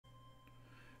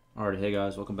Alright, hey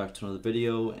guys, welcome back to another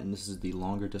video, and this is the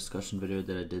longer discussion video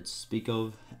that I did speak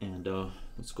of, and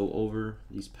let's go over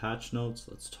these patch notes,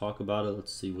 let's talk about it,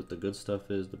 let's see what the good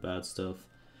stuff is, the bad stuff,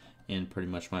 and pretty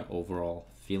much my overall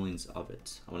feelings of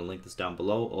it. I'm going to link this down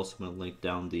below. Also I'm going to link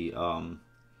down the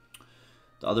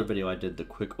other video I did, the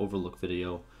quick overlook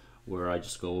video, where I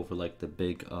just go over like the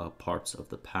big parts of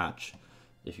the patch,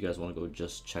 if you guys want to go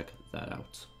just check that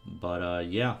out. But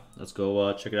yeah, let's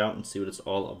go check it out and see what it's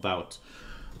all about.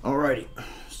 Alrighty,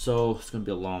 so it's gonna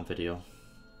be a long video.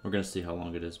 We're gonna see how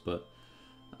long it is, but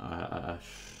I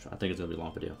think it's gonna be a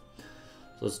long video. So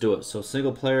let's do it. So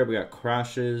single player, we got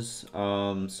crashes.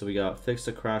 So we got fixed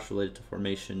a crash related to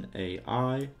formation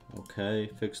AI.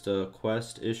 Okay, fixed a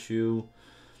quest issue.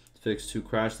 Fixed 2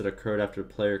 crash that occurred after a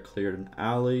player cleared an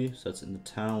alley. So that's in the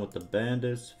town with the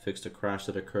bandits. Fixed a crash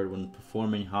that occurred when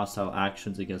performing hostile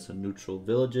actions against the neutral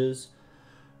villages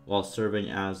while serving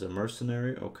as a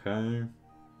mercenary. Okay.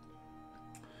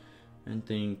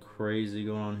 Anything crazy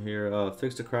going on here?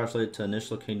 Fixed a crash related to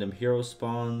initial kingdom hero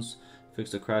spawns.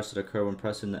 Fixed a crash that occurred when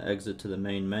pressing the exit to the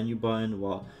main menu button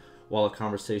while a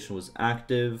conversation was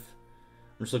active.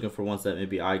 I'm just looking for ones that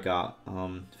maybe I got.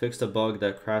 Fixed a bug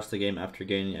that crashed the game after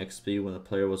gaining XP when the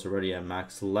player was already at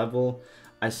max level.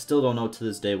 I still don't know to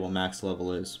this day what max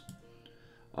level is.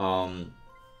 No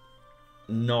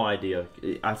idea.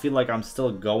 I feel like I'm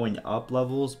still going up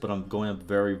levels, but I'm going up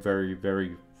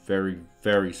very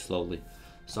slowly,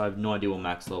 so I have no idea what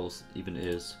max levels even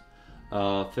is.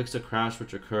 Fixed a crash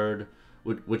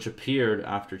which appeared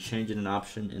after changing an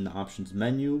option in the options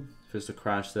menu. Fixed a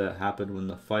crash that happened when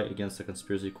the fight against the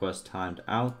conspiracy quest timed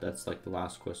out. That's like the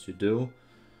last quest you do.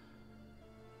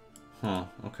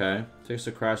 Okay. Fixed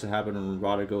a crash that happened when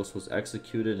Rodagos was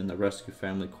executed in the rescue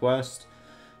family quest.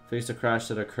 Fixed a crash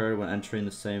that occurred when entering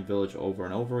the same village over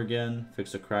and over again.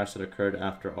 Fixed a crash that occurred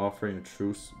after offering a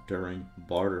truce during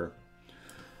barter.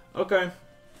 Okay.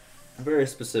 Very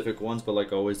specific ones, but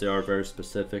like always, they are very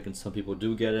specific, and some people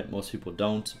do get it, most people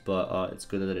don't, but it's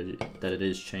good that it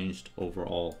is changed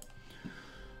overall.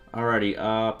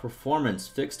 Alrighty, performance.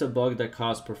 Fixed a bug that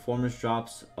caused performance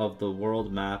drops of the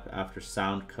world map after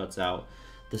sound cuts out.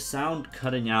 The sound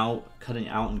cutting out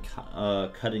and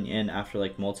cutting in after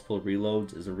like multiple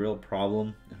reloads is a real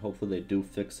problem, and hopefully they do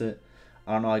fix it.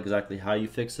 I don't know exactly how you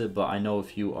fix it, but I know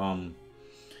if you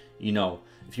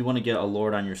if you want to get a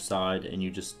lord on your side and you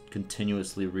just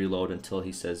continuously reload until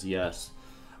he says yes,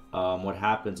 what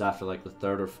happens after like the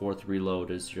 3rd or 4th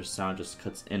reload is your sound just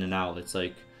cuts in and out. It's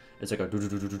like a do do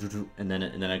do do do do, and then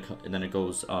it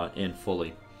goes in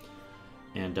fully.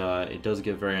 And it does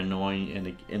get very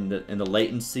annoying, and the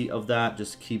latency of that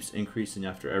just keeps increasing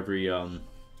after every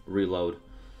reload.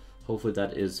 Hopefully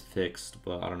that is fixed,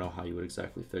 but I don't know how you would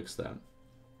exactly fix that.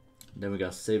 Then we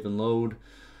got save and load.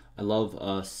 I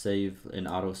love save and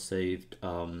auto saved.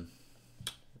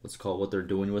 Let's call it what they're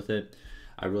doing with it.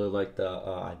 I really like the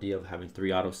idea of having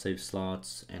 3 auto save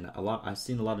slots, and I've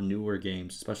seen a lot of newer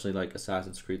games, especially like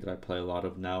Assassin's Creed that I play a lot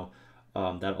of now.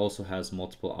 That also has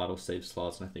multiple autosave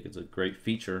slots, and I think it's a great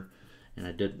feature. And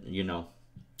I did,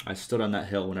 I stood on that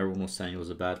hill when everyone was saying it was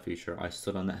a bad feature. I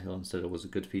stood on that hill and said it was a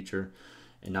good feature.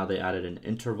 And now they added an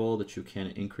interval that you can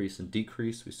increase and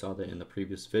decrease. We saw that in the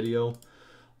previous video.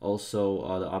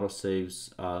 Also, the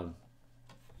autosaves,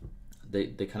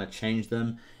 they kind of changed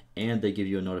them, and they give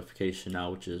you a notification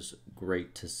now, which is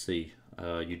great to see.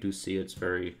 You do see it's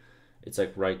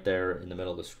like right there in the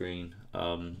middle of the screen.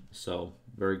 So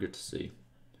very good to see.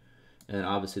 And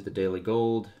obviously the daily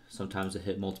gold, sometimes it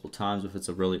hit multiple times if it's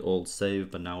a really old save,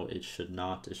 but now it should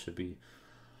not. It should be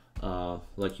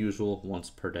like usual, once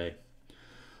per day.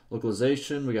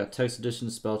 Localization, we got text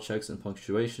additions, spell checks, and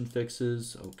punctuation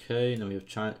fixes. Okay, and then we have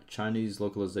Chinese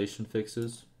localization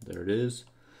fixes. There it is.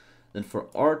 Then for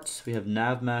art, we have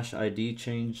Navmash ID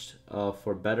changed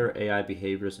for better AI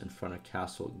behaviors in front of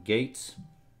castle gates.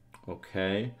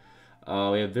 Okay.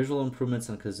 We have visual improvements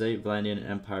on Khazate, Vlandian, and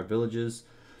Empire villages.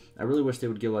 I really wish they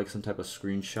would give like some type of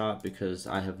screenshot, because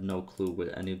I have no clue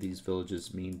what any of these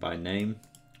villages mean by name.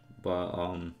 But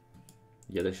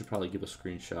yeah, they should probably give a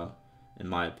screenshot, in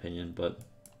my opinion, but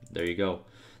there you go.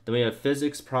 Then we have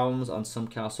physics problems on some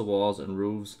castle walls and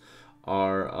roofs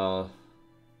are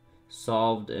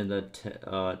solved in the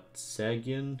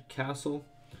Tsagian castle.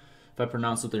 If I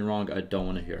pronounce something wrong, I don't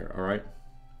want to hear it, alright?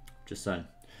 Just saying.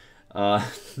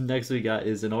 Next we got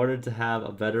is, in order to have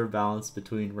a better balance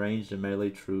between ranged and melee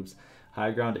troops,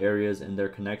 high ground areas and their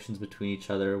connections between each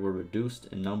other were reduced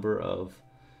in number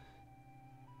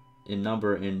in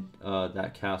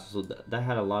that castle. So that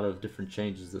had a lot of different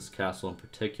changes, this castle in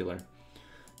particular.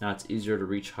 Now it's easier to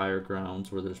reach higher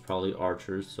grounds where there's probably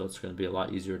archers, so it's going to be a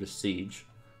lot easier to siege.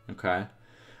 Okay.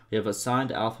 We have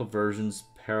assigned alpha versions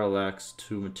parallax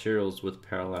to materials with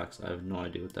parallax. I have no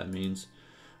idea what that means.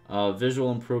 Visual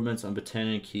improvements on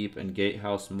Botanian Keep and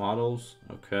Gatehouse models.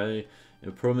 Okay.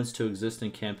 Improvements to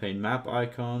existing campaign map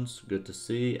icons. Good to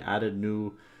see. Added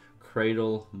new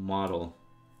cradle model.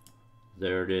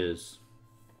 There it is.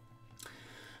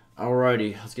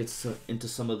 Alrighty, let's get into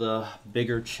some of the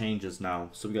bigger changes now.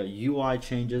 So we got UI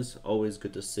changes. Always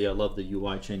good to see. I love the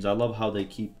UI changes. I love how they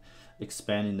keep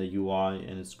expanding the UI,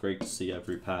 and it's great to see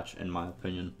every patch, in my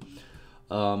opinion.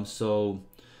 So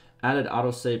added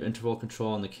autosave interval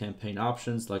control on the campaign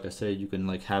options. Like I said, you can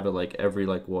like have it like every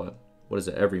like what is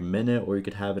it, every minute, or you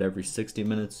could have it every 60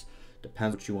 minutes.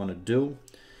 Depends what you want to do.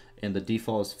 And the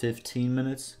default is 15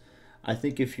 minutes. I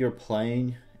think if you're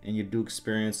playing and you do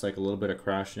experience like a little bit of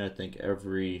crashing, I think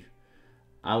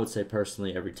I would say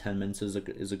personally every 10 minutes is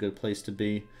a good place to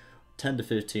be. 10 to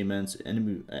 15 minutes,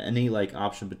 any like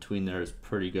option between there is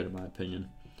pretty good in my opinion.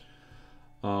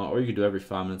 Or you could do every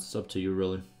 5 minutes, it's up to you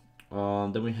really.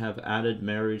 Then we have added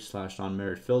married /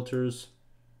 non-married filters.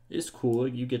 It's cool,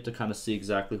 you get to kind of see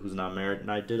exactly who's not married,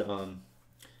 and I did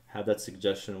have that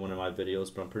suggestion in one of my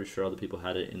videos, but I'm pretty sure other people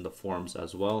had it in the forums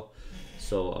as well.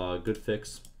 So good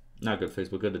fix. Not good fix,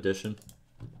 but good addition.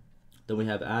 Then we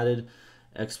have added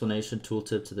explanation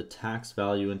tooltip to the tax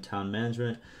value in town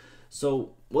management.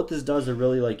 So what this does, it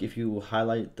really like if you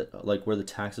highlight like where the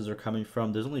taxes are coming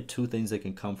from, there's only two things they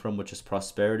can come from, which is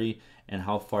prosperity and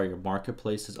how far your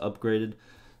marketplace is upgraded.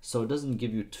 So it doesn't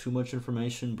give you too much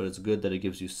information, but it's good that it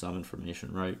gives you some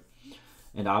information, right?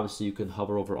 And obviously you can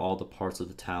hover over all the parts of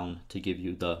the town to give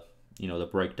you the the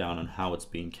breakdown on how it's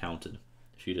being counted,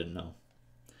 if you didn't know.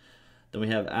 Then we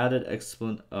have added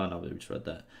no, we just read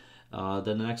that.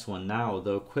 Then the next one, now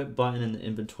the equip button in the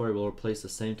inventory will replace the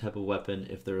same type of weapon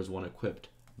if there is one equipped.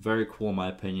 Very cool in my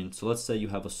opinion. So let's say you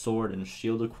have a sword and a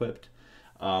shield equipped.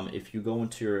 If you go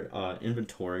into your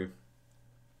inventory,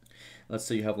 let's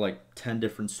say you have like 10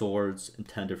 different swords and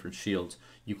 10 different shields.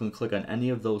 You can click on any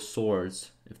of those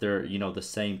swords if they're the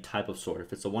same type of sword.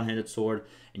 If it's a one-handed sword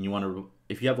and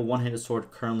if you have a one-handed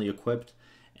sword currently equipped,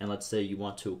 and let's say you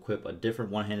want to equip a different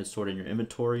one-handed sword in your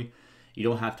inventory, you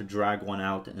don't have to drag one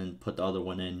out and then put the other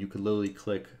one in. You could literally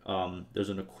click, there's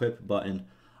an equip button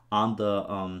on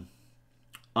the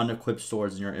unequipped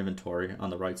swords in your inventory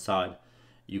on the right side.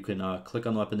 You can click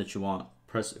on the weapon that you want,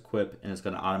 press equip, and it's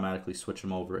going to automatically switch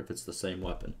them over if it's the same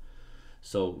weapon.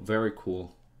 So very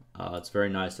cool. It's very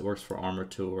nice. It works for armor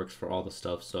too. It works for all the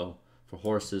stuff. So for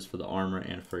horses, for the armor,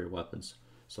 and for your weapons.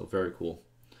 So very cool.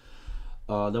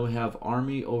 Then we have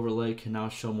army overlay can now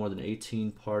show more than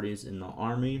 18 parties in the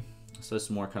army. So this is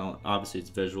more kind of, obviously it's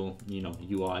visual,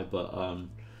 UI, but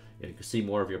yeah, you can see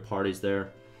more of your parties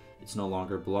there. It's no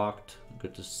longer blocked.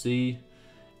 Good to see.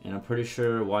 And I'm pretty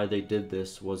sure why they did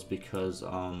this was because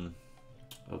of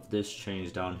this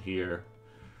change down here.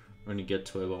 We're gonna get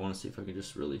to it, but I want to see if I can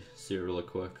just really see it really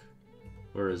quick.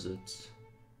 Where is it?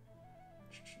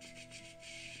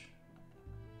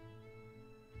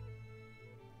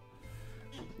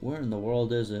 Where in the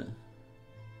world is it?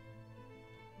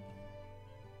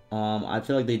 I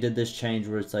feel like they did this change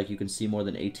where it's like you can see more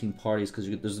than 18 parties because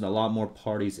there's a lot more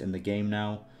parties in the game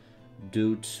now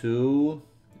due to,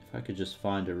 if I could just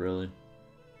find it really.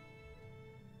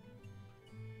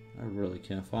 I really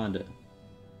can't find it.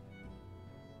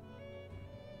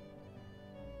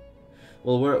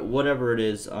 Well, whatever it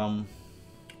is,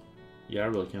 yeah, I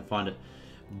really can't find it.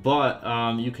 But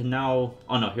you can now,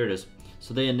 oh no, here it is.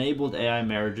 So they enabled AI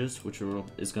marriages, which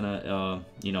is gonna,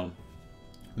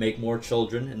 make more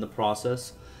children in the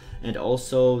process. And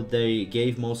also they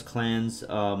gave most clans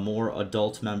more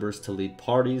adult members to lead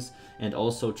parties, and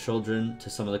also children to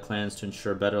some of the clans to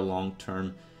ensure better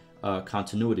long-term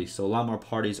continuity. So a lot more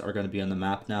parties are going to be on the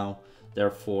map now.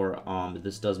 Therefore,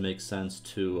 this does make sense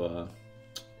to,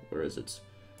 where is it?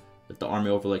 That the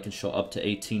army overlay can show up to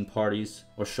 18 parties,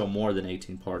 or show more than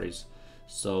 18 parties.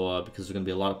 So because there's going to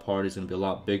be a lot of parties, going to be a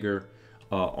lot bigger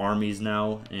armies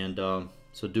now, and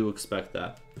so do expect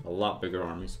that. A lot bigger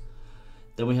armies.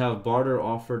 Then we have barter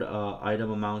offered item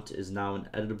amount is now an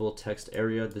editable text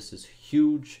area. This is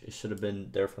huge. It should have been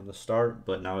there from the start,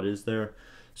 but now it is there.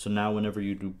 So now whenever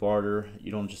you do barter, you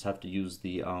don't just have to use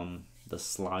the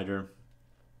slider.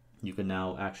 You can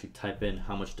now actually type in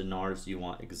how much dinars you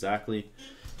want exactly.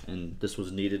 And this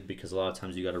was needed because a lot of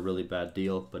times you got a really bad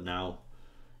deal, but now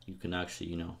you can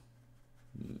actually,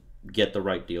 get the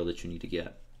right deal that you need to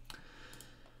get.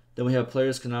 Then we have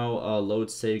players can now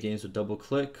load save games with double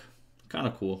click. Kind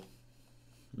of cool.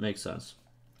 Makes sense.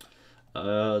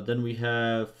 Then we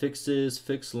have fixes.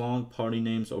 Fix long party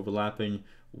names overlapping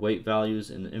weight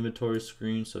values in the inventory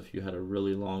screen. So if you had a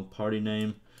really long party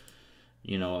name,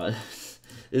 You know, this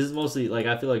is mostly like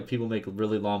I feel like people make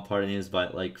really long party names by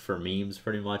like for memes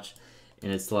pretty much,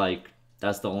 and it's like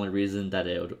that's the only reason that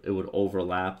it would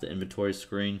overlap the inventory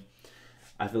screen.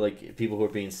 I feel like people who are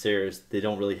being serious, they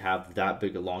don't really have that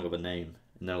big a long of a name,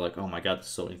 and they're like, oh my god, this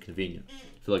is so inconvenient.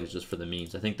 I feel like it's just for the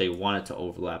memes. I think they want it to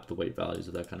overlap the weight values,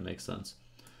 if that kind of makes sense.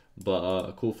 But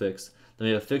a cool fix. Then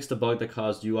we have fixed a bug that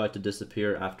caused UI to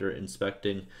disappear after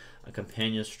inspecting a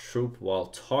companion's troop while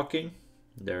talking.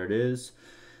 There it is.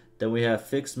 Then we have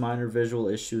fixed minor visual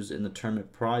issues in the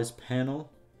tournament prize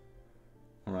panel.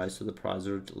 Alright, so the prizes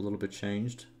are a little bit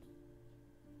changed.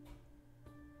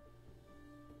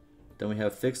 Then we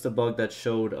have fixed a bug that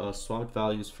showed swapped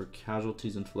values for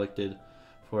casualties inflicted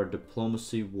for a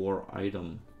diplomacy war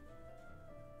item.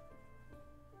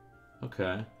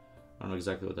 Okay. I don't know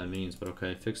exactly what that means, but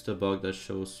okay. Fixed a bug that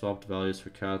shows swapped values for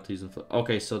casualties inflicted.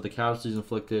 Okay, so the casualties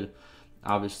inflicted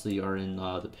obviously are in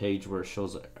the page where it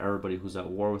shows everybody who's at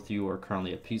war with you or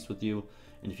currently at peace with you.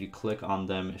 And if you click on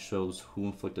them, it shows who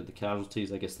inflicted the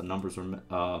casualties. I guess the numbers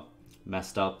were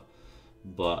messed up,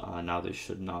 but now they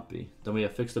should not be. Then we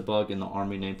have fixed a bug in the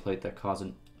army nameplate that caused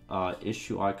an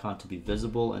issue icon to be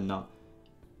visible and not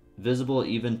visible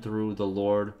even through the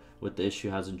Lord with the issue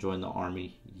hasn't joined the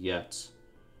army yet.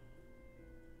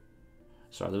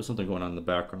 Sorry, there was something going on in the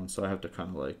background, so I have to kind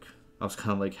of like, I was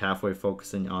kind of like halfway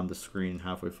focusing on the screen,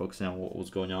 halfway focusing on what was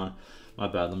going on. My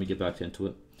bad, let me get back into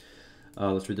it.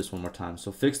 Let's read this one more time.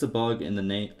 So fix the bug in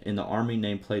the army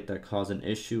nameplate that caused an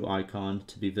issue icon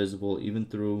to be visible even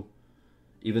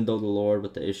though the Lord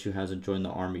with the issue hasn't joined the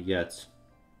army yet.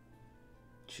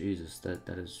 Jesus, that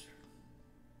is.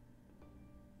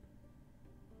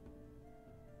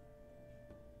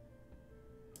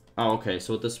 Oh, okay.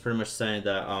 So what this is pretty much saying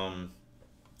that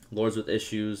Lords with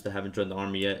issues that haven't joined the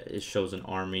army yet, it shows an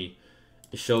army.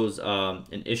 It shows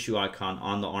an issue icon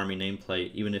on the army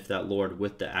nameplate, even if that Lord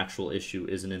with the actual issue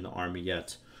isn't in the army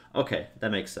yet. Okay,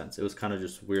 that makes sense. It was kind of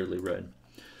just weirdly written.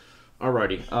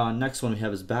 Alrighty, next one we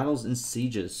have is battles and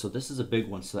sieges. So this is a big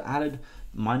one. So added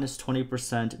minus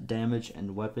 20% damage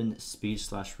and weapon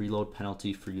speed/reload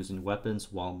penalty for using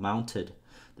weapons while mounted.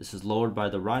 This is lowered by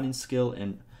the riding skill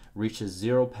and reaches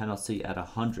 0 penalty at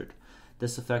 100.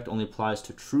 This effect only applies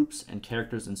to troops and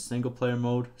characters in single player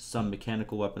mode. Some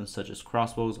mechanical weapons such as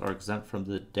crossbows are exempt from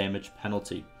the damage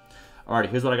penalty. Alrighty,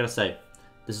 here's what I gotta say.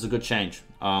 This is a good change.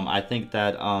 I think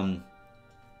that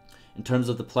in terms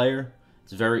of the player,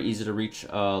 it's very easy to reach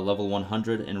level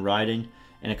 100 in riding,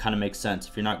 and it kind of makes sense.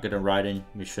 If you're not good at riding,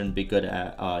 you shouldn't be good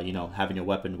at having your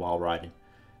weapon while riding.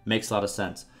 Makes a lot of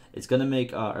sense. It's going to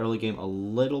make early game a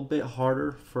little bit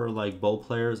harder for like bow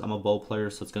players. I'm a bow player,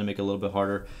 so it's going to make it a little bit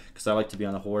harder because I like to be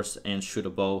on a horse and shoot a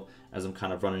bow as I'm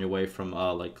kind of running away from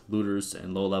like looters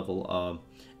and low level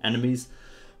enemies.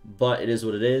 But it is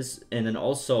what it is. And then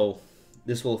also,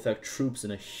 this will affect troops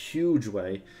in a huge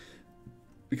way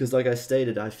because like I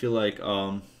stated, I feel like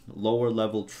lower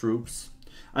level troops,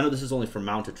 I know this is only for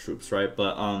mounted troops, right?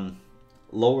 But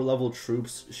lower level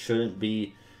troops shouldn't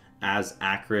be as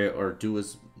accurate or do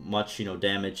as much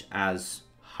damage as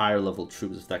higher level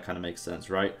troops, if that kind of makes sense,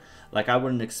 right? Like I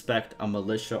wouldn't expect a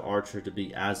militia archer to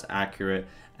be as accurate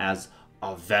as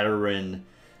a veteran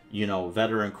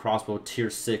veteran crossbow tier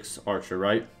 6 archer,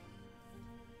 right?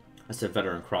 I said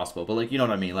veteran crossbow, but like you know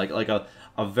what I mean, like a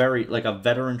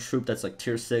veteran troop that's like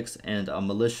tier 6 and a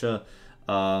militia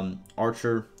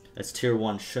archer that's tier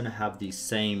 1 shouldn't have the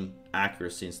same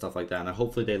accuracy and stuff like that, and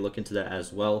hopefully they look into that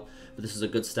as well. But this is a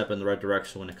good step in the right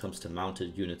direction when it comes to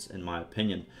mounted units, in my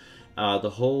opinion. The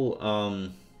whole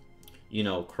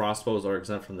crossbows are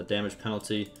exempt from the damage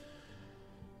penalty.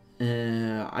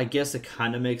 I guess it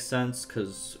kind of makes sense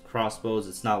because crossbows,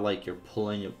 it's not like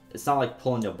pulling your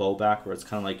bow back, where it's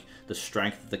kind of like the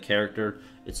strength of the character.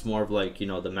 It's more of like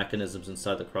the mechanisms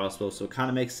inside the crossbow, so it kind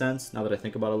of makes sense now that I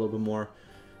think about it a little bit more.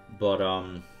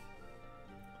 But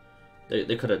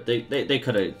they could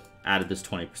have added this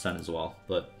 20% as well,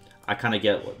 but I kind of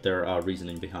get what their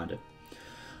reasoning behind it.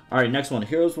 Alright, next one.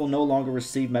 Heroes will no longer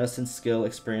receive medicine skill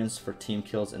experience for team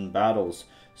kills in battles.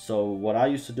 So what I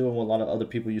used to do and what a lot of other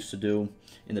people used to do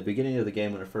in the beginning of the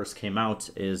game when it first came out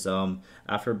is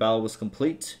after a battle was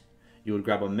complete, you would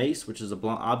grab a mace, which is a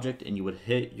blunt object, and you would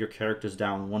hit your characters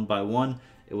down one by one.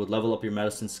 It would level up your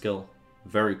medicine skill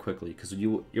very quickly because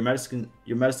your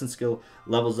medicine skill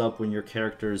levels up when your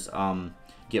characters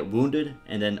get wounded,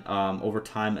 and then over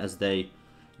time as they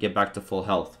get back to full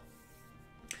health.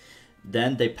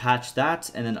 Then they patched that,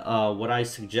 and then what I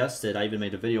suggested, I even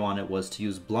made a video on it, was to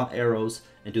use blunt arrows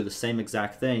and do the same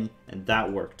exact thing, and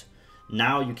that worked.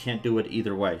 Now you can't do it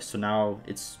either way, so now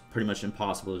it's pretty much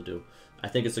impossible to do. I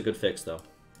think it's a good fix though.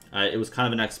 It was kind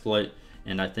of an exploit.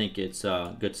 and I think it's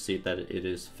good to see that it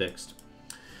is fixed.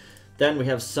 Then we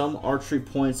have some archery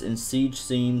points in siege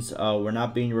scenes were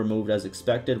not being removed as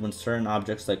expected when certain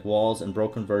objects like walls and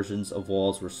broken versions of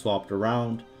walls were swapped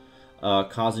around,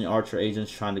 causing archer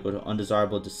agents trying to go to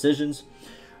undesirable decisions.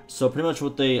 So pretty much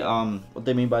what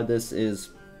they mean by this is,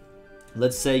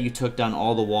 let's say you took down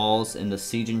all the walls in the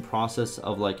sieging process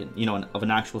of like, you know, of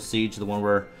an actual siege, the one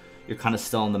where you're kind of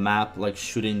still on the map, like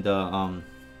shooting the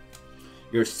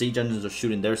your siege engines are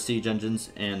shooting their siege engines,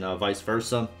 and vice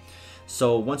versa.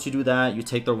 So once you do that, you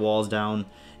take their walls down,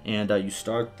 and you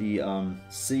start the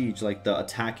siege, like the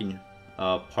attacking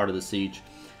part of the siege.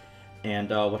 And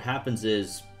what happens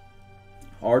is,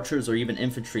 archers or even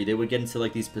infantry, they would get into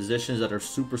like these positions that are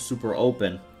super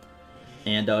open,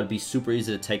 and it would be super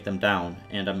easy to take them down.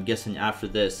 And I'm guessing after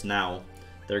this, now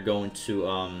they're going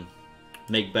to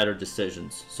make better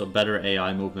decisions, so better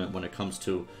AI movement when it comes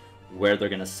to where they're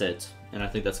gonna sit, and I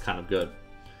think that's kind of good.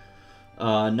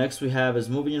 Next we have is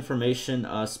moving information.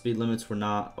 Speed limits were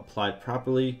not applied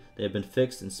properly. They have been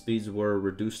fixed and speeds were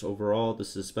reduced overall. This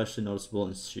is especially noticeable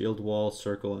in shield wall,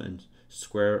 circle, and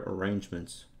square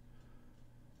arrangements.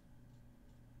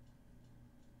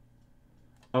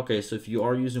 Okay, so if you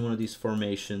are using one of these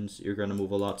formations, you're going to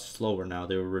move a lot slower now.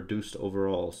 They were reduced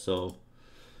overall, so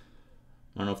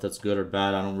I don't know if that's good or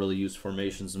bad. I don't really use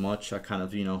formations much. I kind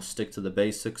of, you know, stick to the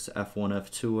basics, F1,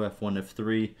 F2, F1,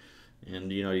 F3, and,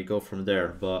 you know, you go from there.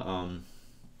 But,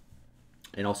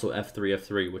 and also F3,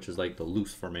 F3, which is like the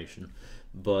loose formation.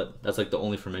 But that's like the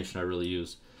only formation I really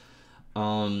use.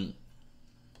 Yeah,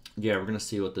 we're going to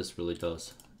see what this really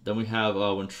does. Then we have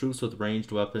when troops with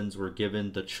ranged weapons were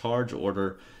given the charge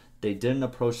order, they didn't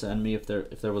approach the enemy if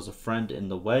there was a friend in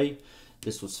the way.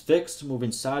 This was fixed.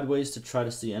 Moving sideways to try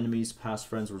to see enemies past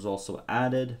friends was also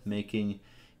added, making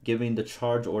giving the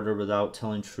charge order without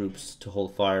telling troops to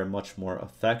hold fire much more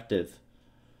effective.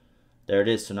 There it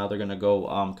is. So now they're going to go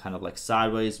kind of like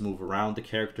sideways, move around the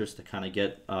characters to kind of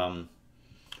get,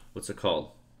 what's it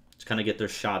called? To kind of get their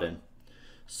shot in.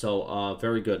 So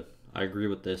very good. I agree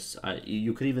with this.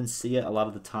 You could even see it a lot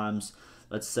of the times.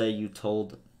 Let's say you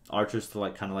told archers to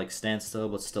like kind of like stand still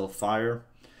but still fire.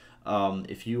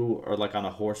 If you are like on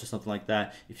a horse or something like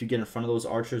that, if you get in front of those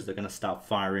archers, they're going to stop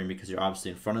firing because you're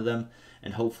obviously in front of them.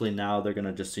 And hopefully now they're going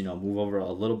to just, you know, move over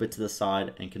a little bit to the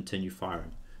side and continue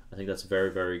firing. I think that's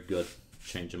very good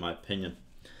change in my opinion.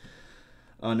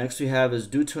 Next we have is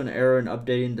due to an error in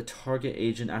updating the target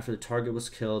agent after the target was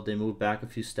killed, they moved back a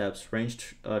few steps.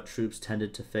 Ranged troops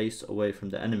tended to face away from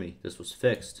the enemy. This was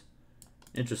fixed.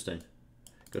 Interesting.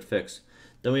 Good fix.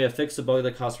 Then we have fixed the bug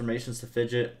that caused formations to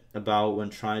fidget about when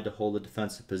trying to hold a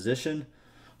defensive position.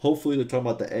 Hopefully they're talking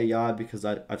about the AI, because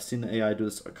I've seen the AI do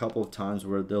this a couple of times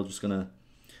where they're gonna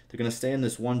stay in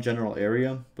this one general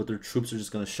area, but their troops are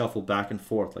just gonna shuffle back and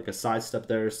forth, like a sidestep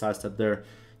there,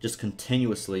 just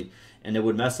continuously, and it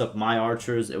would mess up my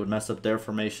archers, it would mess up their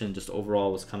formation, just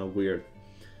overall was kind of weird.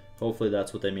 Hopefully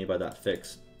that's what they mean by that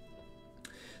fix.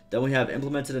 Then we have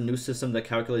implemented a new system that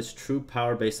calculates troop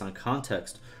power based on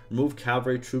context. Remove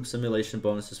cavalry troop simulation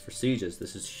bonuses for sieges.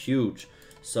 This is huge.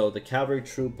 So the cavalry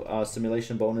troop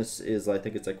simulation bonus is, I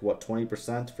think it's like, what,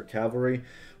 20% for cavalry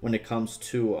when it comes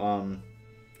to,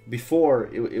 before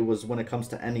it was when it comes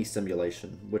to any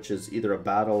simulation, which is either a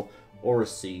battle or a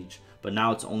siege. But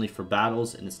now it's only for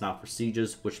battles and it's not for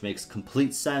sieges, which makes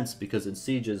complete sense because in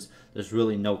sieges, there's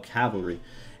really no cavalry.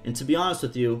 And to be honest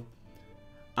with you,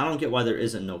 I don't get why there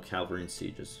isn't no cavalry in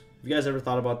sieges. Have you guys ever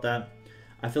thought about that?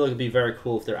 I feel like it'd be very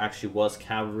cool if there actually was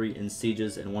cavalry in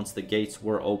sieges, and once the gates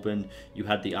were open, you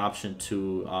had the option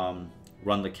to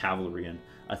run the cavalry in.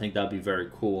 I think that'd be very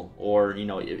cool. Or, you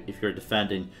know, if you're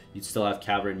defending, you'd still have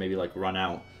cavalry and maybe like run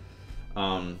out.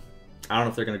 I don't know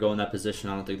if they're going to go in that position.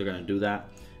 I don't think they're going to do that.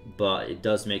 But it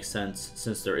does make sense,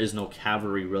 since there is no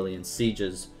cavalry really in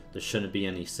sieges, there shouldn't be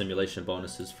any simulation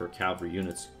bonuses for cavalry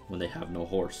units when they have no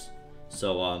horse.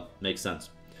 So, makes sense.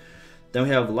 Then we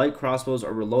have light crossbows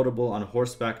are reloadable on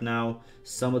horseback now.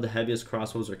 Some of the heaviest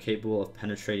crossbows are capable of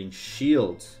penetrating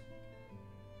shields.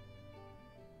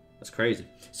 That's crazy.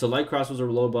 So light crossbows are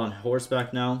reloadable on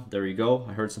horseback now. There you go.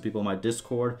 I heard some people in my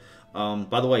Discord.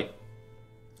 By the way,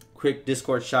 quick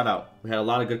Discord shout out. We had a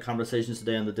lot of good conversations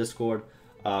today on the Discord.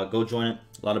 Go join it.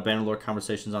 A lot of Bannerlord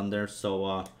conversations on there.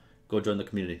 So go join the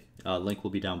community. Link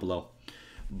will be down below.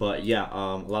 But yeah,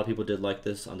 a lot of people did like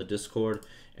this on the Discord.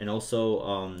 And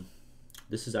also,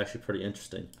 this is actually pretty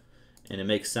interesting. And it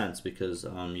makes sense because,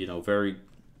 you know, very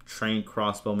trained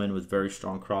crossbowmen with very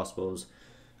strong crossbows.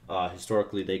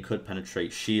 Historically, they could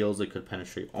penetrate shields. They could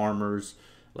penetrate armors,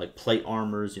 like plate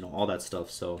armors, you know, all that stuff.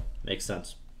 So, makes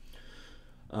sense.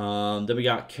 Then we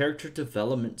got character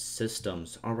development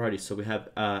systems. Alrighty, so we have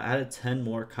added 10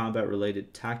 more combat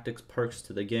related tactics perks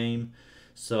to the game.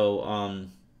 So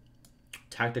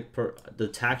the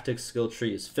tactics skill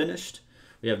tree is finished.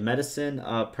 We have medicine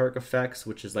perk effects,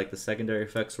 which is like the secondary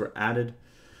effects were added.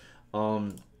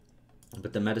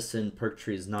 But the medicine perk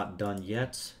tree is not done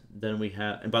yet. Then we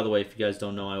have, and by the way, if you guys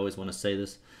don't know, I always want to say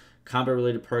this, combat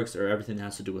related perks are everything that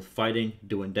has to do with fighting,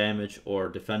 doing damage, or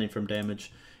defending from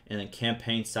damage. And then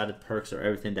campaign sided perks are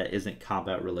everything that isn't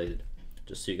combat related,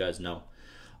 just so you guys know.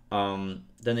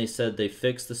 Then they said they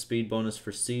fixed the speed bonus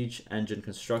for siege engine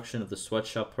construction of the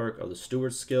sweatshop perk of the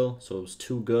steward skill, so it was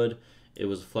too good. It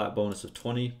was a flat bonus of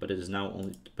 20, but it is now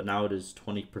now it is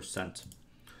 20%.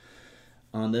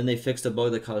 Then they fixed a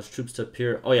bug that caused troops to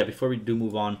appear. Oh yeah, before we do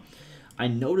move on, I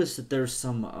noticed that there's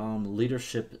some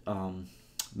leadership.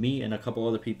 Me and a couple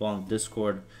other people on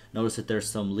Discord noticed that there's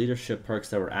some leadership perks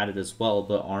that were added as well,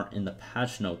 but aren't in the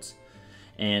patch notes.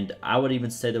 And I would even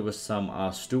say there was some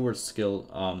steward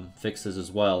skill fixes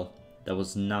as well that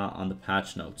was not on the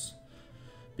patch notes,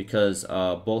 because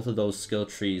both of those skill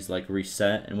trees like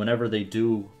reset, and whenever they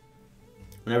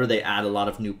add a lot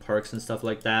of new perks and stuff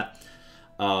like that,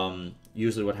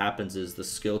 usually what happens is the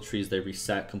skill trees, they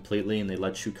reset completely and they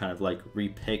let you kind of like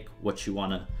repick what you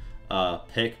want to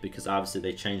pick, because obviously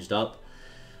they changed up.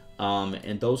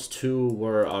 And those two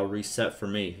were reset for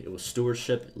me. It was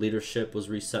stewardship, leadership was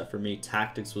reset for me,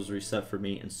 tactics was reset for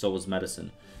me, and so was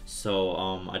medicine. So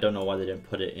I don't know why they didn't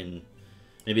put it in.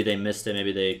 Maybe they missed it,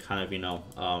 maybe they kind of, you know,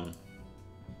 I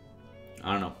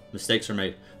don't know, mistakes were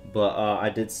made. But I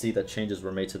did see that changes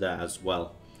were made to that as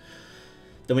well.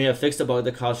 Then we have fixed a bug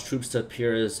that caused troops to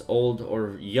appear as old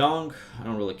or young. I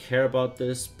don't really care about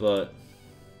this, but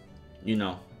you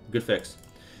know, good fix.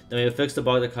 Then we have fixed a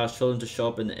bug that caused children to show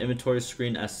up in the inventory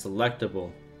screen as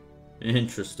selectable.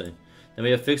 Interesting. Then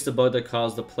we have fixed a bug that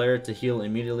caused the player to heal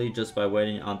immediately just by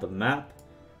waiting on the map.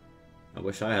 I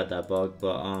wish I had that bug,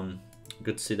 but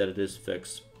good to see that it is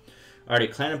fixed.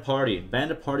 Alrighty, clan and party.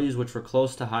 Bandit parties which were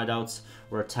close to hideouts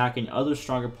were attacking other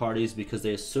stronger parties because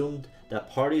they assumed that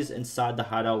parties inside the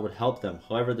hideout would help them.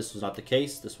 However, this was not the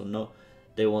case.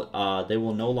 They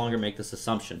will no longer make this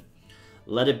assumption.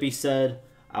 Let it be said,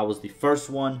 I was the first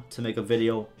one to make a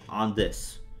video on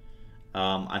this.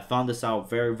 I found this out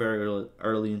very, very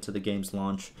early into the game's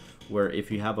launch, where if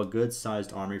you have a good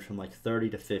sized army from like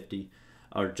 30 to 50,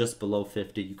 or just below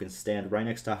 50, you can stand right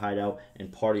next to a hideout,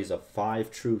 and parties of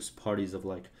 5 troops, parties of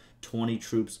like 20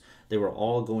 troops, they were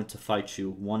all going to fight you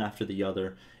one after the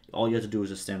other. All you had to do was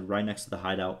just stand right next to the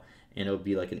hideout, and it would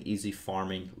be like an easy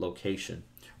farming location.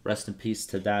 Rest in peace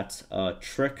to that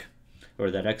trick, or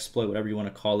that exploit, whatever you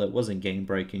want to call it. It wasn't game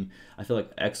breaking. I feel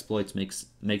like exploits makes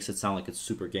it sound like it's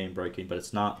super game breaking, but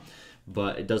it's not.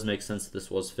 But it does make sense that this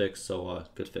was fixed, so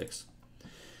good fix.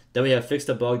 Then we have fixed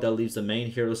a bug that leaves the main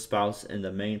hero spouse and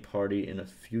the main party in a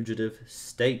fugitive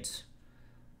state.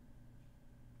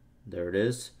 There it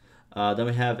is. Then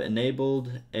we have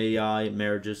enabled AI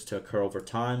marriages to occur over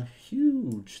time.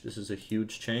 Huge. This is a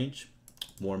huge change.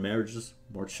 More marriages,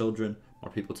 more children,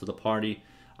 more people to the party.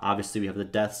 Obviously, we have the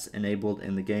deaths enabled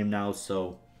in the game now,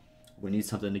 so we need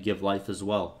something to give life as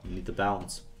well. We need the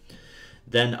balance.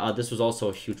 Then this was also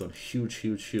a huge one. Huge,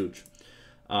 huge, huge.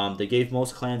 They gave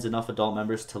most clans enough adult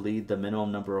members to lead the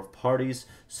minimum number of parties.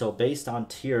 So based on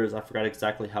tiers, I forgot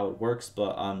exactly how it works,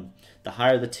 but the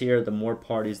higher the tier, the more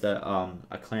parties that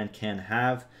a clan can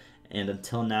have. And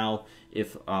until now,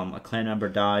 if a clan member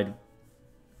died,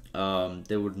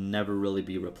 they would never really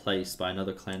be replaced by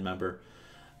another clan member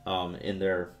in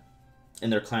their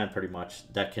clan, pretty much,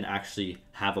 that can actually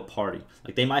have a party.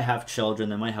 Like, they might have children,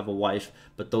 they might have a wife,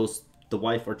 but the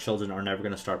wife or children are never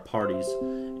going to start parties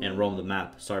and roam the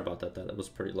map. Sorry about that. That was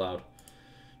pretty loud.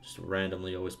 Just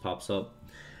randomly always pops up.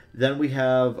 Then we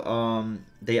have,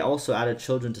 they also added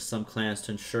children to some clans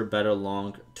to ensure better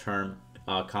long-term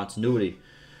continuity.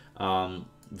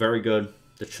 Very good.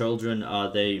 The children,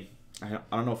 I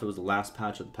don't know if it was the last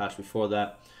patch or the patch before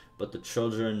that, but the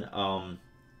children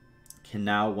can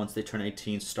now, once they turn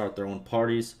 18, start their own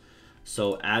parties.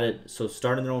 So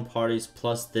starting their own parties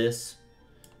plus this,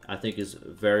 I think, is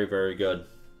very, very good.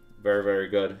 Very, very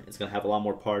good. It's going to have a lot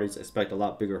more parties. Expect a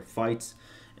lot bigger fights.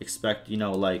 Expect, you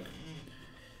know,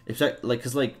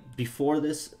 because before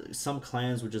this, some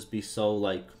clans would just be so,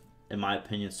 like, in my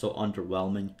opinion, so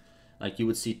underwhelming. Like, you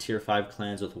would see tier 5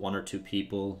 clans with 1 or 2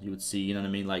 people. You would see, you know what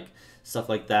I mean, like, stuff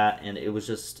like that. And it was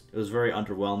very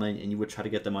underwhelming. And you would try to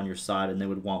get them on your side, and they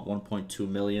would want 1.2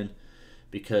 million.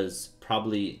 Because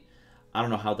probably, I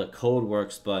don't know how the code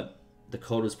works, but the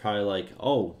code is probably like,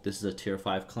 oh, this is a tier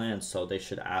 5 clan, so they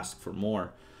should ask for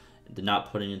more. They're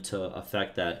not putting into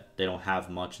effect that they don't have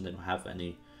much and they don't have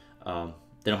any,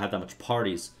 they don't have that much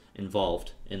parties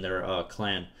involved in their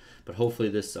clan. But hopefully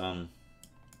this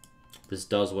this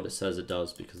does what it says it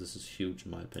does, because this is huge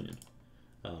in my opinion.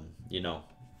 You know,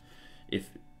 if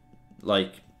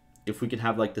we could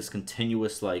have like this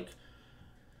continuous, like,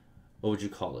 what would you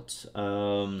call it?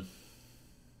 Because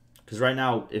right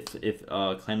now, if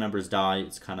clan members die,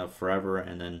 it's kind of forever,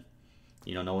 and then,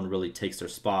 you know, no one really takes their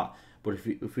spot. But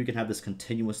if we could have this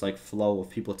continuous like flow of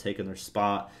people taking their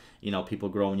spot, you know, people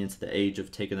growing into the age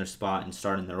of taking their spot and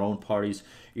starting their own parties.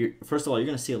 First of all, you're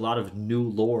going to see a lot of new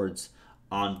lords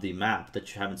on the map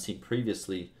that you haven't seen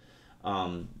previously,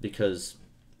 because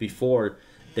before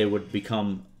they would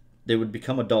become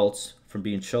adults from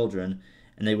being children,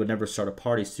 and they would never start a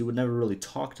party, so you would never really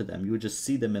talk to them. You would just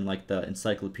see them in like the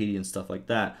encyclopedia and stuff like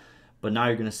that. But now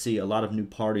you're going to see a lot of new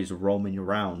parties roaming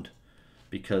around,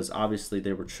 because obviously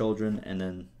they were children and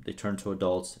then they turned to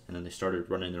adults and then they started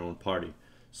running their own party.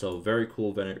 So very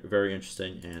cool, very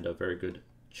interesting, and a very good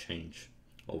change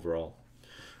overall.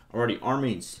 Alrighty,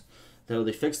 armies.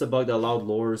 They fixed the bug that allowed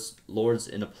lords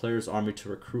in a player's army to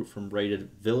recruit from raided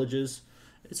villages.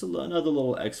 It's another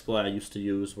little exploit I used to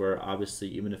use, where obviously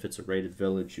even if it's a raided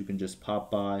village, you can just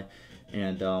pop by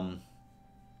and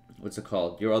what's it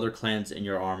called? Your other clans in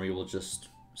your army will just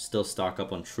still stock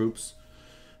up on troops.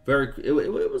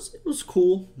 It was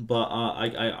cool, but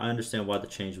I understand why the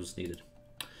change was needed.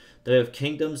 They have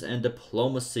kingdoms and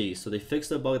diplomacy. So they fixed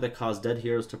the bug that caused dead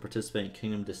heroes to participate in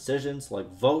kingdom decisions like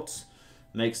votes.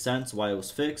 Makes sense why it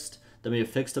was fixed. Then we have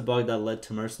fixed a bug that led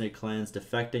to mercenary clans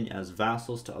defecting as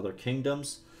vassals to other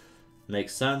kingdoms.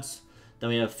 Makes sense. Then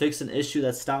we have fixed an issue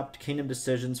that stopped kingdom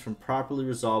decisions from properly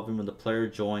resolving when the player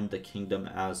joined the kingdom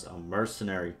as a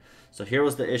mercenary. So here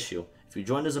was the issue. If you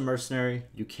joined as a mercenary,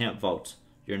 you can't vote.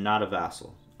 You're not a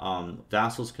vassal.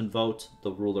 Vassals can vote,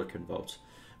 the ruler can vote,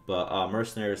 but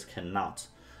mercenaries cannot.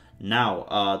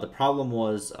 Now, the problem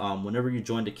was whenever you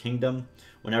joined a kingdom,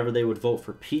 whenever they would vote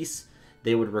for peace,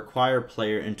 they would require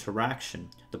player interaction.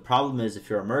 The problem is, if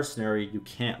you're a mercenary, you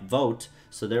can't vote,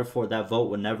 so therefore that vote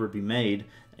would never be made,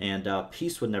 and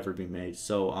peace would never be made.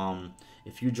 So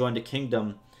if you joined a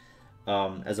kingdom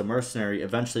as a mercenary,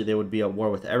 eventually they would be at war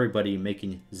with everybody,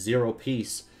 making zero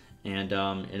peace, and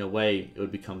in a way it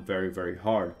would become very, very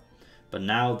hard. But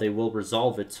now they will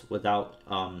resolve it without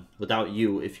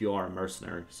you if you are a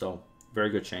mercenary. So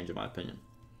very good change in my opinion.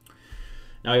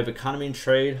 Now we have economy and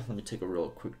trade. Let me take a real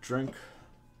quick drink.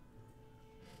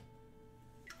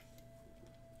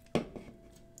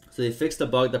 So they fixed a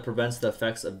bug that prevents the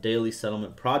effects of daily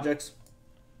settlement projects.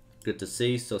 Good to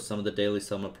see. So some of the daily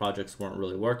settlement projects weren't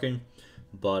really working,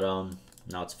 but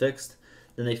now it's fixed.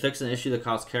 Then they fixed an issue that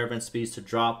caused caravan speeds to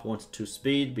drop 1 to 2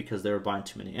 speed because they were buying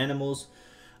too many animals.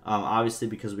 Obviously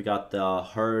because we got the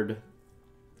herd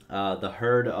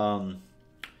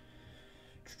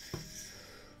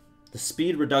the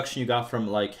speed reduction you got from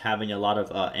like having a lot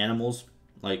of animals,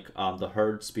 like the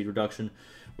herd speed reduction,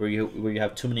 where you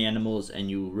have too many animals and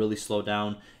you really slow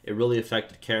down. It really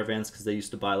affected caravans because they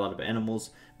used to buy a lot of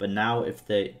animals, but now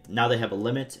they have a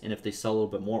limit, and if they sell a little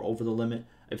bit more over the limit,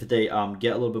 if they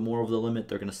get a little bit more over the limit,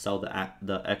 they're gonna sell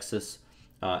the excess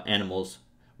animals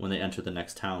when they enter the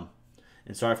next town.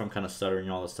 And sorry if I'm kind of stuttering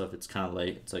and all this stuff. It's kind of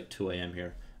late. It's like 2 a.m.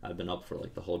 here. I've been up for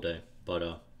like the whole day,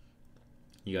 but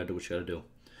you gotta do what you gotta do.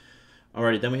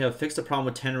 Alrighty, then we have fixed the problem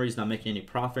with tanneries not making any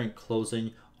profit and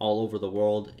closing all over the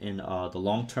world in the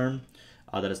long term.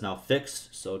 That is now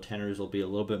fixed, so tanneries will be a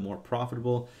little bit more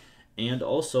profitable. And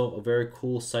also, a very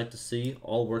cool sight to see,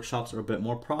 all workshops are a bit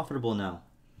more profitable now.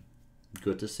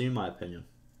 Good to see in my opinion.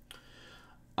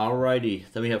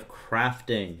 Alrighty, then we have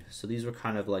crafting. So these were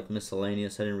kind of like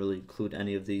miscellaneous. I didn't really include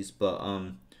any of these, but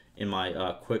in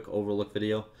my quick overlook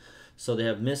video. So they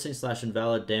have missing /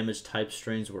 invalid damage type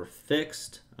strings were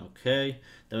fixed. Okay.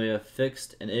 Then we have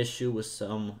fixed an issue with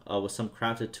some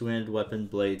crafted two-handed weapon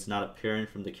blades not appearing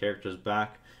from the character's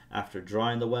back after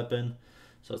drawing the weapon.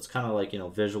 So it's kind of like, you know,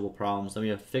 visual problems. Then we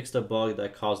have fixed a bug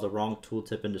that caused the wrong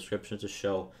tooltip and description to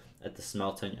show at the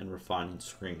smelting and refining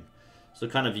screen. So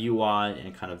kind of UI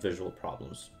and kind of visual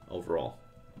problems overall.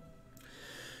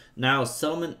 Now,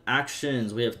 settlement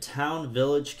actions. We have town,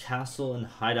 village, castle, and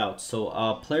hideout.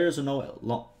 So players are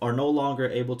no longer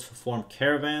able to form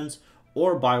caravans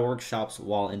or buy workshops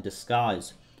while in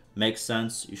disguise. Makes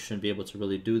sense. You shouldn't be able to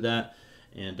really do that.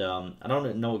 And I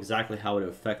don't know exactly how it would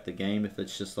affect the game, if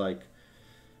it's just like,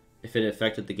 if it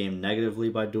affected the game negatively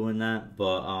by doing that,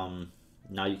 but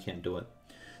now you can't do it.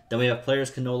 Then we have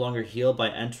players can no longer heal by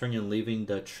entering and leaving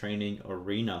the training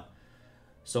arena.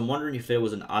 So I'm wondering if it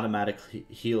was an automatic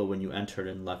heal when you entered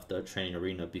and left the training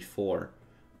arena before.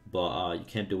 but you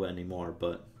can't do it anymore.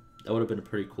 But that would have been a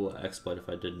pretty cool exploit if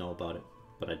I did know about it,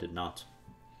 but I did not.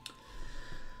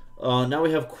 Now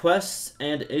we have quests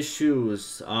and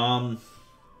issues.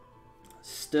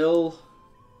 Still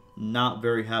not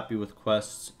very happy with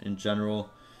quests in general.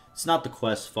 It's not the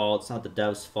quest's fault. It's not the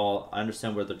dev's fault. I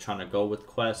understand where they're trying to go with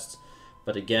quests.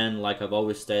 But again, like I've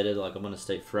always stated, like I'm going to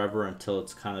state forever until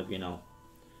it's kind of, you know,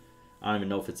 I don't even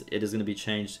know if it is going to be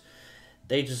changed.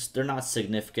 They're not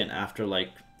significant after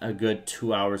like a good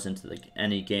 2 hours into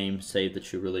any game save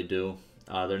that you really do.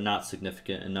 They're not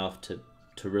significant enough to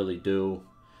really do.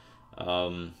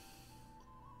 In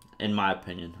my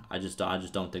opinion, I just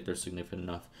don't think they're significant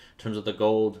enough. In terms of the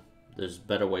gold, there's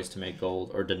better ways to make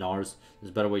gold, or dinars.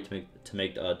 There's a better way to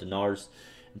make dinars.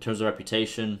 In terms of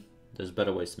reputation, there's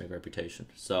better ways to make reputation.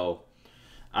 So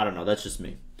I don't know. That's just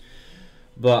me.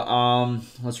 But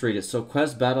let's read it. So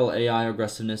quest battle AI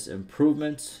aggressiveness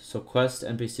improvements. So quest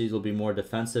NPCs will be more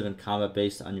defensive and combat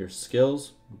based on your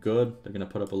skills. Good. They're gonna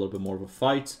put up a little bit more of a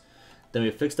fight. Then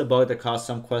we fixed a bug that caused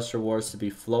some quest rewards to be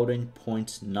floating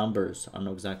point numbers. I don't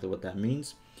know exactly what that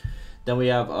means. Then we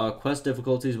have quest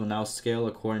difficulties will now scale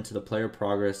according to the player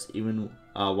progress, even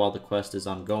while the quest is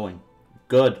ongoing.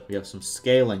 Good. We have some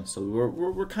scaling, so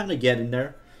we're kind of getting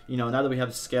there. You know, now that we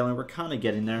have scaling, we're kind of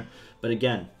getting there. But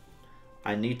again,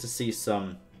 I need to see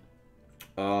some.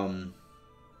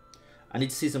 I need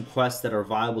to see some quests that are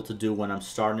viable to do when I'm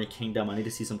starting a kingdom. I need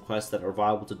to see some quests that are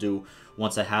viable to do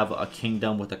once I have a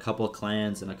kingdom with a couple of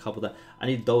clans and a couple that I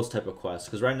need those type of quests,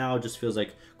 because right now it just feels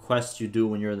like quests you do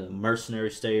when you're in the mercenary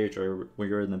stage or when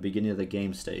you're in the beginning of the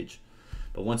game stage.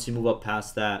 But once you move up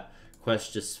past that,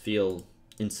 quests just feel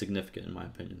insignificant in my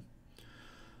opinion.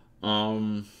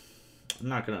 I'm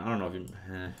not gonna. I don't know if you.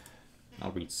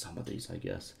 I'll read some of these, I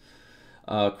guess.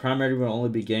 Crime rating will only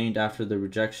be gained after the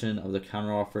rejection of the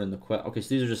counteroffer in the quest. Okay, so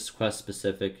these are just quest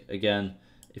specific. Again,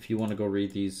 if you want to go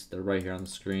read these, they're right here on the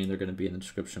screen. They're going to be in the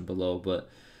description below, but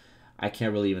I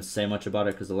can't really even say much about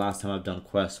it because the last time I've done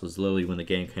quests was literally when the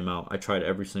game came out. I tried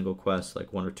every single quest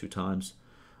like 1 or 2 times.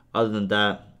 Other than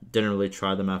that, didn't really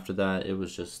try them after that. It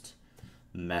was just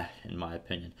meh, in my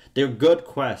opinion. They're good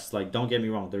quests. Like, don't get me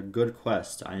wrong. They're good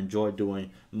quests. I enjoy doing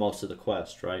most of the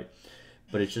quests, right?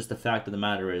 But it's just the fact of the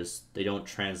matter is they don't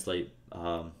translate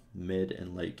mid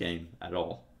and late game at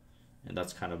all. And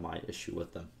that's kind of my issue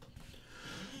with them.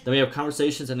 Then we have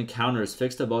conversations and encounters.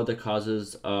 Fixed a bug that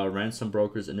causes ransom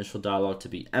broker's initial dialogue to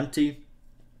be empty.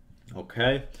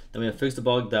 Okay. Then we have fixed a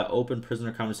bug that opened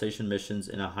prisoner conversation missions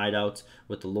in a hideout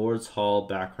with the Lord's Hall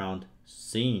background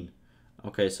scene.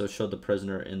 Okay, so it showed the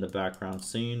prisoner in the background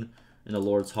scene in the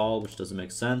Lord's Hall, which doesn't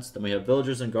make sense. Then we have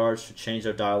villagers and guards should change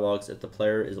their dialogues if the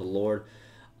player is a lord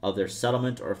of their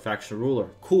settlement or a faction ruler.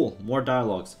 Cool, more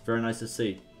dialogues. Very nice to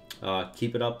see.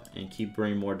 Keep it up and keep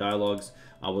bringing more dialogues.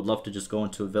 I would love to just go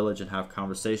into a village and have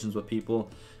conversations with people.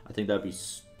 I think that'd be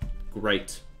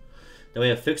great. Then we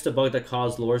have fixed a bug that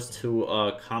caused lords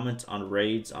to comment on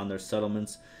raids on their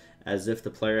settlements as if the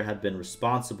player had been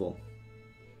responsible.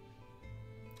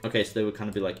 Okay, so they would kind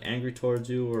of be like angry towards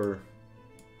you, or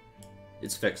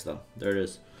it's fixed though. There it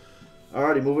is.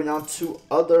 Alrighty, moving on to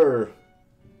other.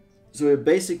 So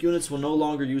basic units will no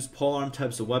longer use polearm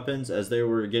types of weapons as they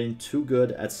were getting too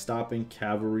good at stopping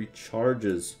cavalry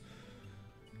charges.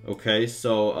 Okay,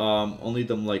 so only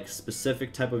the like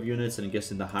specific type of units, and I'm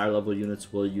guessing the higher level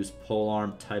units will use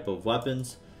polearm type of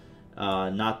weapons,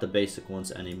 not the basic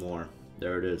ones anymore.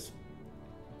 There it is.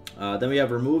 Then we have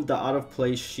removed the out of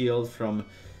place shield from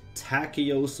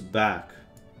Takios back.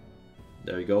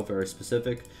 There you go, very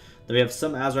specific. Then we have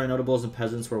some Azurai notables and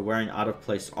peasants were wearing out of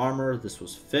place armor. This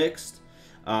was fixed.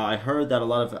 I heard that a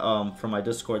lot of from my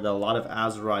Discord that a lot of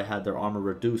Azurai had their armor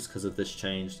reduced because of this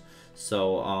change.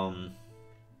 So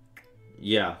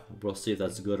yeah, we'll see if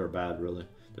that's good or bad. Really,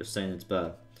 they're saying it's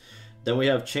bad. Then we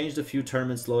have changed a few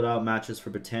tournaments loadout matches for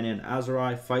Britannia and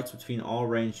Azurai. Fights between all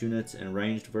ranged units and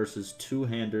ranged versus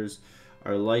two-handers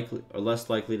are less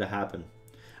likely to happen.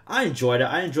 I enjoyed it.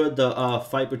 I enjoyed the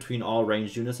fight between all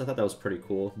ranged units. I thought that was pretty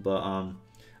cool. But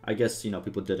I guess, you know,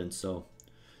 people didn't, so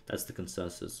that's the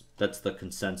consensus. That's the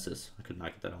consensus. I could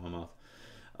not get that out of my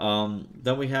mouth.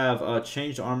 Then we have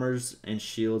changed armors and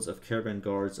shields of caravan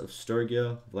guards of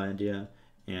Sturgia, Vlandia,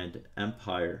 and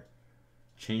Empire.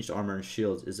 Changed armor and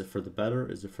shields. Is it for the better?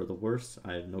 Is it for the worse?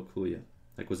 I have no clue yet.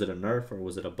 Like, was it a nerf or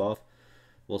was it a buff?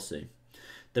 We'll see.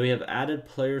 Then we have added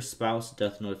player spouse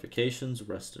death notifications.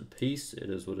 Rest in peace. It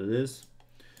is what it is.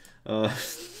 I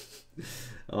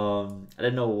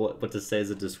didn't know what to say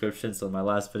as a description, so in my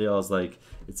last video I was like,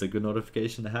 it's a good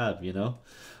notification to have, you know?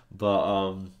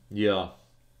 But yeah.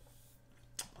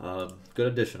 Good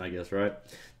addition, I guess, right?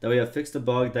 Then we have fixed a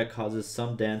bug that causes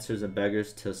some dancers and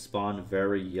beggars to spawn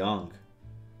very young.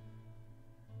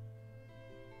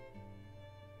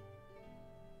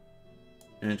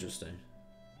 Interesting.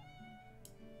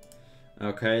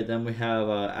 Okay, then we have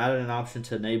added an option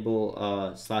to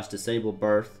enable / disable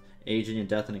birth, aging, and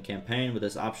death in a campaign. With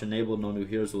this option enabled, no new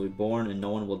heroes will be born and no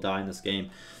one will die in this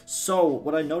game. So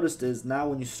what I noticed is now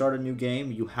when you start a new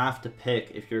game, you have to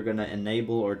pick if you're going to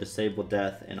enable or disable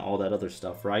death and all that other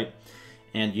stuff, right?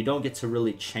 And you don't get to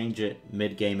really change it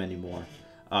mid-game anymore.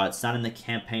 It's not in the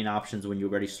campaign options when you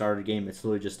already started a game. It's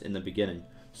literally just in the beginning.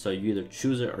 So you either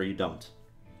choose it or you don't.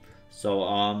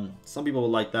 So some people will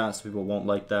like that, some people won't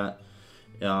like that.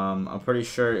 I'm pretty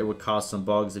sure it would cause some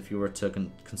bugs if you were to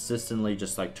consistently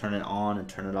just like turn it on and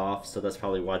turn it off, so that's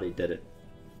probably why they did it.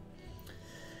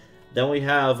 Then we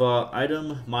have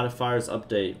item modifiers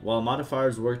update. While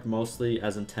modifiers worked mostly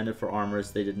as intended for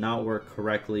armors, they did not work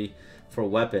correctly for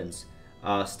weapons.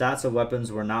 Stats of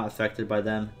weapons were not affected by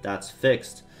them. That's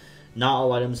fixed. Not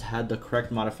all items had the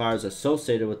correct modifiers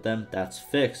associated with them. That's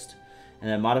fixed. And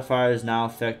then modifiers now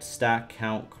affect stat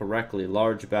count correctly.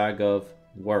 Large bag of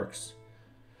works.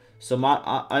 So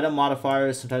item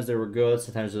modifiers, sometimes they were good,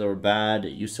 sometimes they were bad.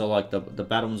 You saw like the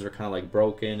bad ones are kind of like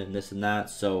broken and this and that.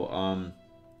 So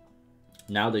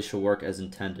now they should work as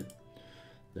intended.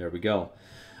 There we go.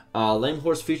 Lame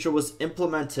horse feature was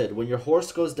implemented. When your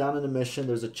horse goes down in a mission,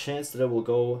 there's a chance that it will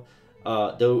go,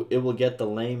 it will get the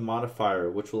lame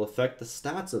modifier, which will affect the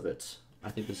stats of it.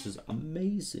 I think this is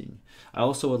amazing. I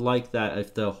also would like that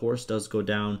if the horse does go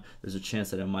down, there's a chance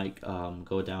that it might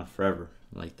go down forever,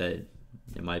 like that.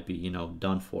 It might be, you know,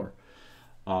 done for.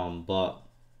 But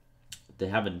they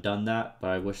haven't done that, but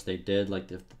I wish they did.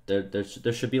 Like, if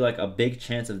there should be like a big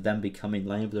chance of them becoming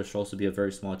lame, but there should also be a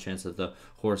very small chance of the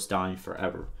horse dying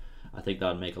forever. I think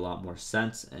that would make a lot more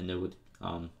sense, and it would.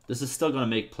 This is still going to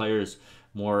make players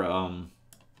more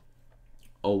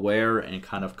aware and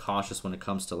kind of cautious when it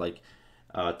comes to like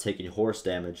taking horse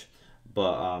damage.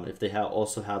 But if they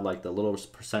also had like the little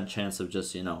 % chance of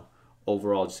just, you know,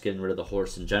 overall just getting rid of the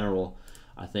horse in general,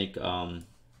 I think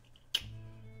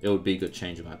it would be a good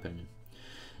change in my opinion.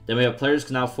 Then we have players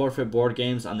can now forfeit board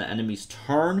games on the enemy's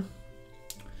turn.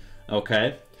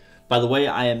 Okay. By the way,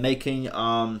 I am making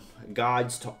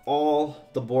guides to all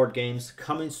the board games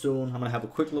coming soon. I'm going to have a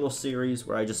quick little series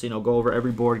where I just, you know, go over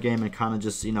every board game and kind of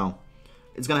just, you know,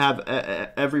 it's going to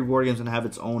have, every board game is going to have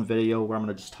its own video where I'm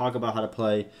going to just talk about how to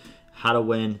play, how to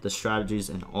win, the strategies,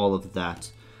 and all of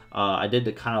that. I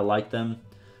did kind of like them.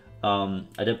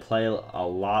 I did play a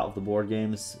lot of the board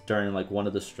games during like one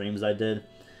of the streams I did.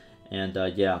 And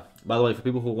yeah, by the way, for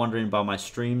people who are wondering about my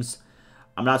streams,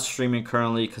 I'm not streaming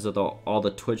currently because of all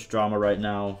the Twitch drama right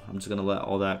now. I'm just going to let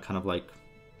all that kind of like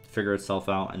figure itself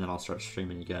out, and then I'll start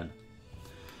streaming again.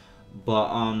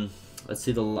 But let's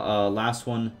see the last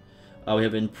one. We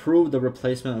have improved the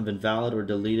replacement of invalid or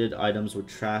deleted items with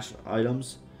trash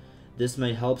items. This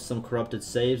may help some corrupted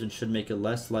saves and should make it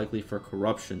less likely for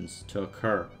corruptions to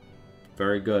occur.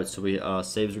 Very good. So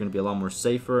saves are going to be a lot more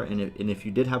safer. And if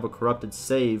you did have a corrupted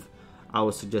save, I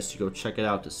would suggest you go check it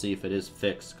out to see if it is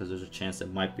fixed, because there's a chance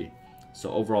it might be. So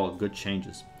overall, good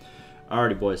changes.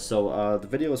 Alrighty, boys. So the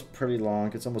video is pretty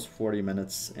long. It's almost 40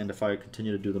 minutes. And if I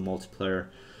continue to do the multiplayer,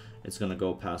 it's going to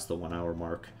go past the 1 hour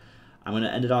mark. I'm going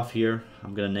to end it off here.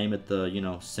 I'm going to name it the, you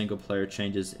know, single player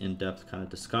changes in-depth kind of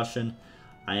discussion.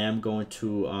 I am going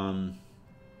to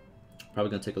probably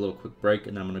going to take a little quick break,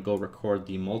 and I'm going to go record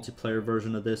the multiplayer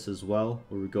version of this as well,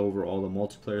 where we go over all the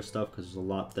multiplayer stuff, because there's a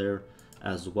lot there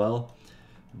as well.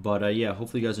 But yeah,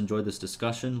 hopefully you guys enjoyed this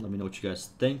discussion. Let me know what you guys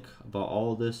think about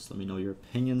all of this. Let me know your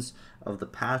opinions of the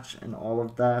patch and all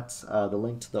of that. The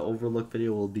link to the Overlook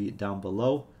video will be down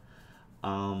below.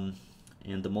 And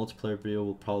the multiplayer video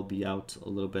will probably be out a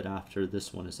little bit after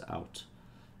this one is out.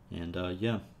 And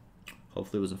yeah.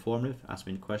 Hopefully it was informative. Ask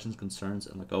me any questions, concerns,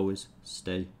 and like always,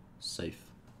 stay safe.